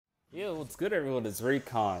Yeah, what's good, everyone? It's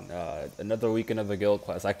Raycon. Another week, another guild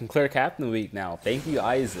quest. I can clear Captain Week now. Thank you,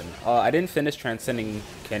 Aizen. I didn't finish Transcending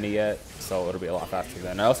Kenny yet, so it'll be a lot faster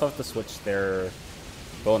then. I also have to switch their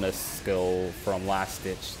bonus skill from Last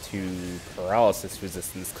Ditch to Paralysis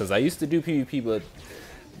Resistance, because I used to do PvP, but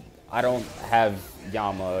I don't have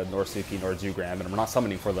Yama, nor Suki, nor Jugram, and I'm not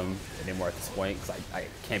summoning for them anymore at this point, because I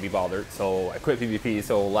can't be bothered. So I quit PvP,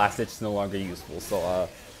 so Last Ditch is no longer useful. So,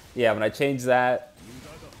 yeah, when I change that,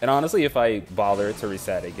 and honestly, if I bother to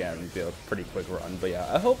reset again, it'd be a pretty quick run. But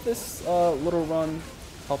yeah, I hope this little run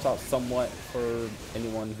helps out somewhat for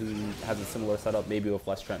anyone who has a similar setup, maybe with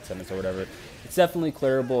less Transcendence or whatever. It's definitely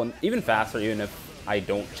clearable and even faster, even if I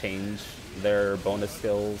don't change their bonus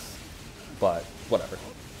skills. But whatever.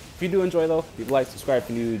 If you do enjoy though, leave a like, subscribe if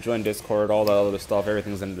you're new, join Discord, all that other stuff.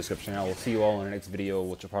 Everything's in the description. I will see you all in the next video,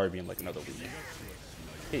 which will probably be in like another week.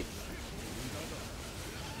 Peace.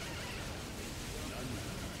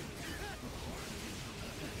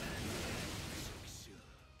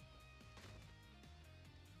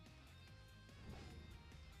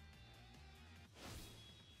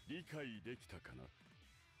 理解できたかな。